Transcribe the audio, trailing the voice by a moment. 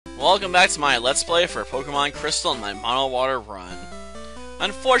Welcome back to my Let's Play for Pokemon Crystal and my Mono Water run.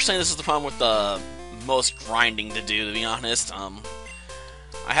 Unfortunately, this is the one with the most grinding to do, to be honest. I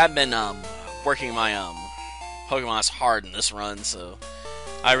have been working my Pokemon's hard in this run, so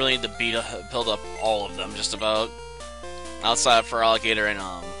I really need to build up all of them, just about. Outside of Feraligatr and,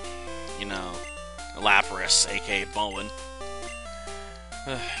 you know, Lapras, aka Bowen.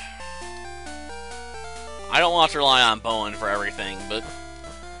 I don't want to rely on Bowen for everything, but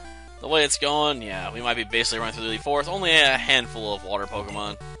the way it's going, yeah, we might be basically running through the fourth. Only a handful of water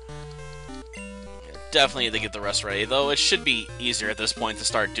Pokemon. Yeah, definitely need to get the rest ready, though it should be easier at this point to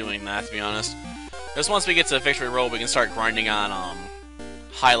start doing that, to be honest. Because once we get to Victory Road, we can start grinding on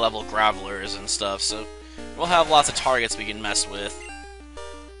high-level Gravelers and stuff, so we'll have lots of targets we can mess with.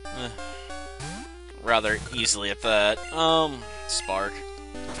 Rather easily at that. Spark.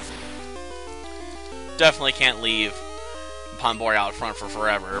 Definitely can't leave Panbori out front for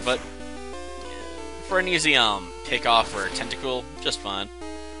forever, but for an easy pickoff for Tentacool, just fine.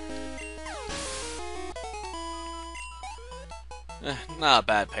 Not a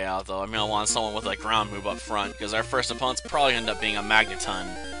bad payout though. I mean, I want someone with a ground move up front because our first opponent's probably end up being a Magneton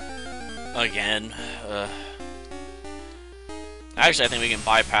again. Actually, I think we can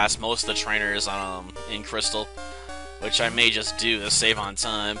bypass most of the trainers in Crystal, which I may just do to save on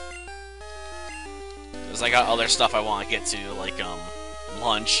time. Because I got other stuff I want to get to, like,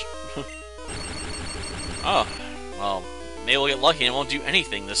 lunch. Oh, well, maybe we'll get lucky and it won't do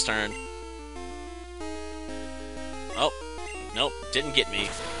anything this turn. Oh, nope, didn't get me.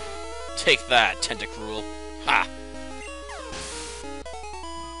 Take that, Tentacruel. Ha!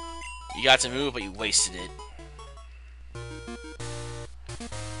 You got to move, but you wasted it.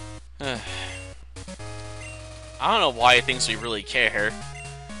 I don't know why he thinks we really care.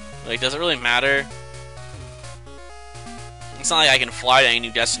 Like, does it really matter? It's not like I can fly to any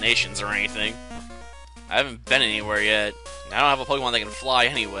new destinations or anything. I haven't been anywhere yet. I don't have a Pokemon that can fly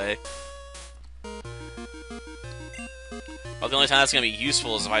anyway. Well, the only time that's going to be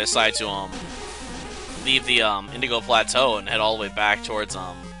useful is if I decide to leave the Indigo Plateau and head all the way back towards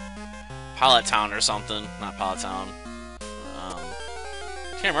Pallet Town or something. Not Pallet Town.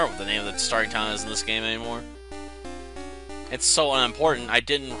 I can't remember what the name of the starting town is in this game anymore. It's so unimportant, I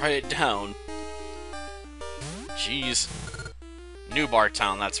didn't write it down. Jeez. New Bark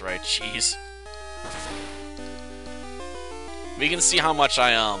Town, that's right, jeez. We can see how much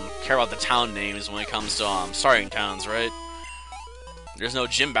I care about the town names when it comes to starting towns, right? There's no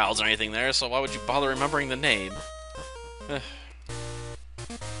gym battles or anything there, so why would you bother remembering the name? Okay,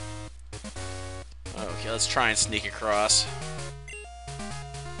 let's try and sneak across.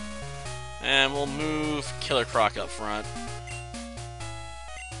 And we'll move Killer Croc up front.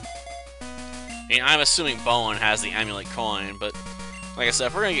 I mean, I'm assuming Bowen has the Amulet Coin, but like I said,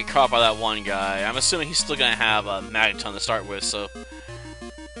 if we're gonna get caught by that one guy, I'm assuming he's still gonna have a Magneton to start with, so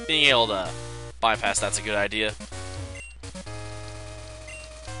being able to bypass that's a good idea.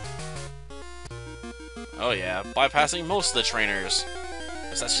 Oh yeah, bypassing most of the trainers,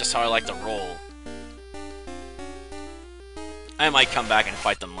 because that's just how I like to roll. I might come back and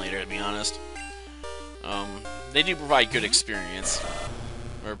fight them later, to be honest. They do provide good experience.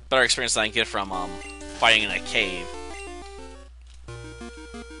 Or better experience than I get from fighting in a cave.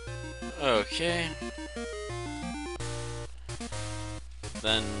 Okay.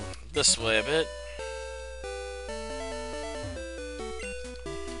 Then this way a bit.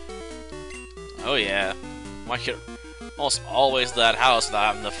 Oh yeah. Why could almost always that house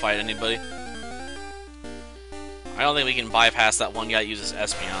without having to fight anybody. I don't think we can bypass that one guy that uses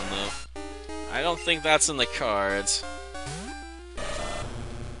Espeon, though. I don't think that's in the cards.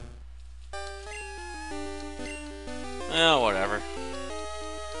 Oh, whatever.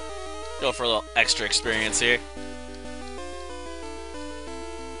 Go for a little extra experience here.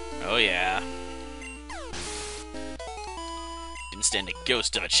 Oh, yeah. Didn't stand a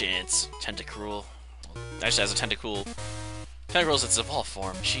ghost of a chance. Tentacruel. Actually, has a Tentacool. Tentacruel's its evolved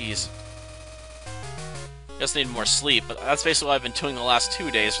form. Jeez. Just need more sleep, but that's basically what I've been doing the last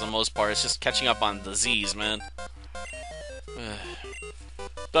 2 days for the most part. It's just catching up on the Z's, man.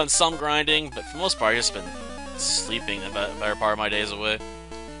 Done some grinding, but for the most part, I've just been sleeping the better part of my days away.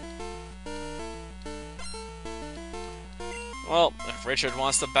 Well, if Richard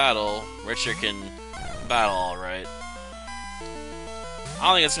wants to battle, Richard can battle alright. I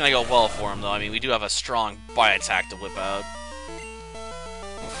don't think it's gonna go well for him, though. I mean, we do have a strong bite attack to whip out.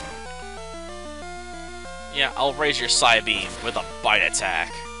 Yeah, I'll raise your Psybeam with a bite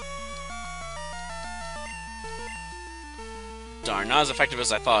attack. Darn, not as effective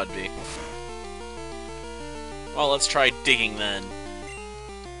as I thought it'd be. Well, let's try digging then.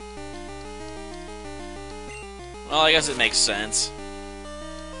 Well, I guess it makes sense.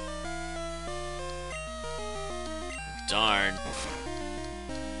 Darn.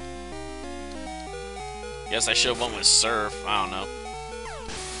 Guess I should have went with Surf. I don't know.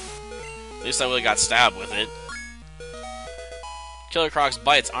 At least I would have got stabbed with it. Killer Croc's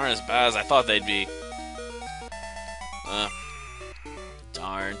bites aren't as bad as I thought they'd be.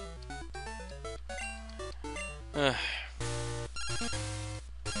 Darn.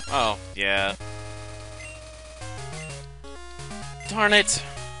 Oh, yeah. Darn it!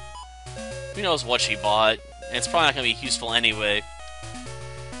 Who knows what she bought? And it's probably not going to be useful anyway.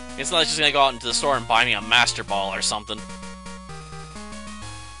 It's not like she's going to go out into the store and buy me a Master Ball or something.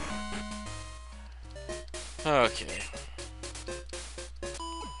 Okay.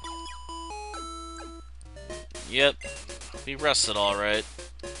 Yep. We rested alright.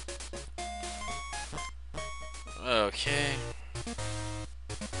 Okay.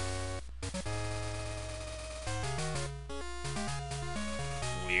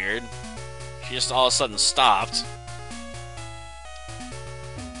 Weird. She just all of a sudden stopped.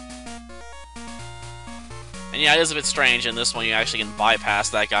 And yeah, it is a bit strange in this one you actually can bypass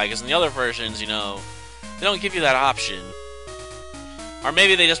that guy, because in the other versions, you know, they don't give you that option. Or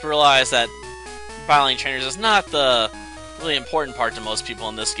maybe they just realize that battling trainers is not the really important part to most people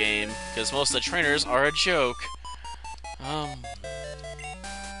in this game, because most of the trainers are a joke.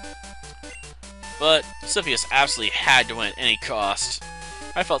 But Siphius absolutely had to win at any cost.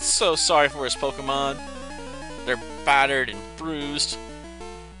 I felt so sorry for his Pokemon. They're battered and bruised.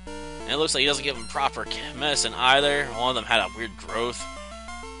 And it looks like he doesn't give them proper medicine either. One of them had a weird growth.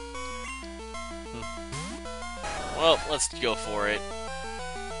 Well, let's go for it.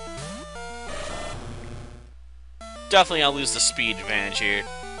 Definitely I'll lose the speed advantage here.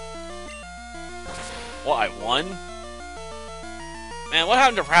 What, I won? Man, what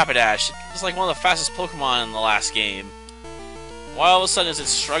happened to Rapidash? It's like one of the fastest Pokemon in the last game. Why all of a sudden is it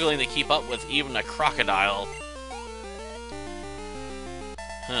struggling to keep up with even a crocodile?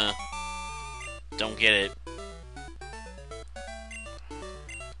 Huh. Don't get it.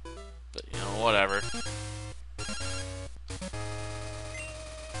 But, you know, whatever.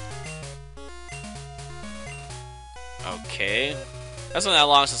 Okay. That's been that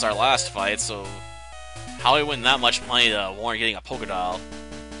long since our last fight, so how do we win that much money to warrant getting a Pokédoll?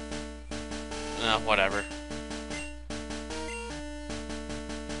 Whatever.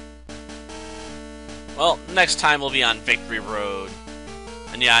 Well, next time we'll be on Victory Road.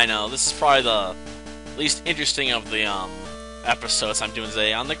 And yeah, I know, this is probably the least interesting of the episodes I'm doing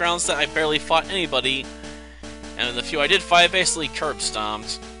today, on the grounds that I barely fought anybody, and the few I did fight, I basically curb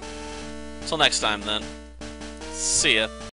stomped. Until next time then. See ya.